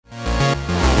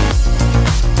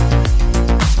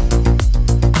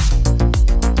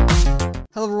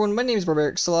everyone, my name is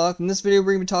Barbaric Sloth. In this video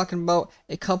we're going to be talking about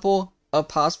a couple of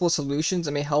possible solutions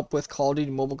that may help with Call of Duty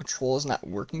mobile controls not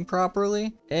working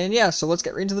properly. And yeah, so let's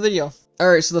get right into the video.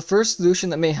 Alright, so the first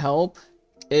solution that may help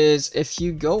is if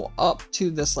you go up to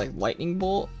this like lightning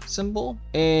bolt symbol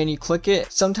and you click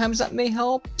it, sometimes that may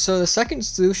help. So the second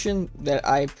solution that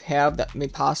I have that may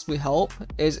possibly help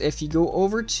is if you go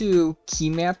over to key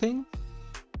mapping,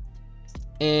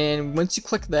 and once you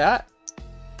click that,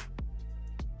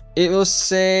 it will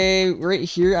say right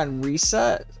here on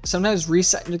reset. Sometimes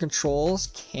resetting your controls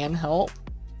can help,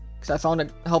 because I found it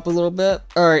help a little bit.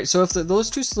 Alright, so if those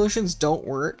two solutions don't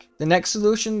work, the next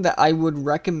solution that I would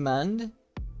recommend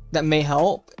that may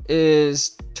help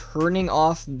is turning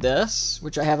off this,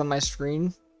 which I have on my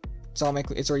screen. It's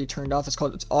already turned off.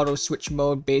 It's auto switch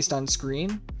mode based on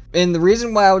screen. And the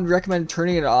reason why I would recommend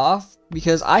turning it off,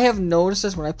 because I have noticed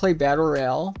this when I play Battle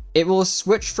Royale, it will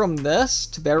switch from this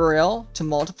to Battle Royale to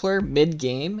multiplayer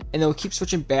mid-game, and it will keep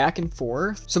switching back and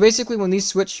forth. So basically when these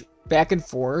switch back and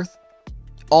forth,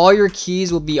 all your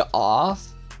keys will be off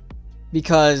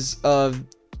because of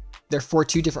they're for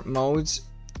two different modes,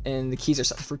 and the keys are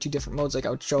set for two different modes. Like I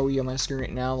would show you on my screen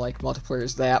right now, like multiplayer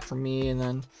is that for me, and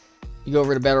then you go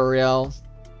over to Battle Royale,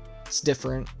 it's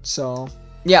different. So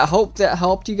yeah, I hope that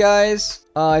helped you guys.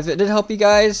 If it did help you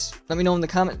guys, let me know in the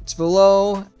comments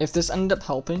below. If this ended up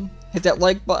helping, hit that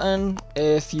like button.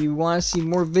 If you want to see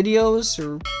more videos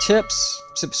or tips,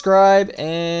 subscribe,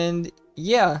 and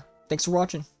yeah, thanks for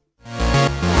watching.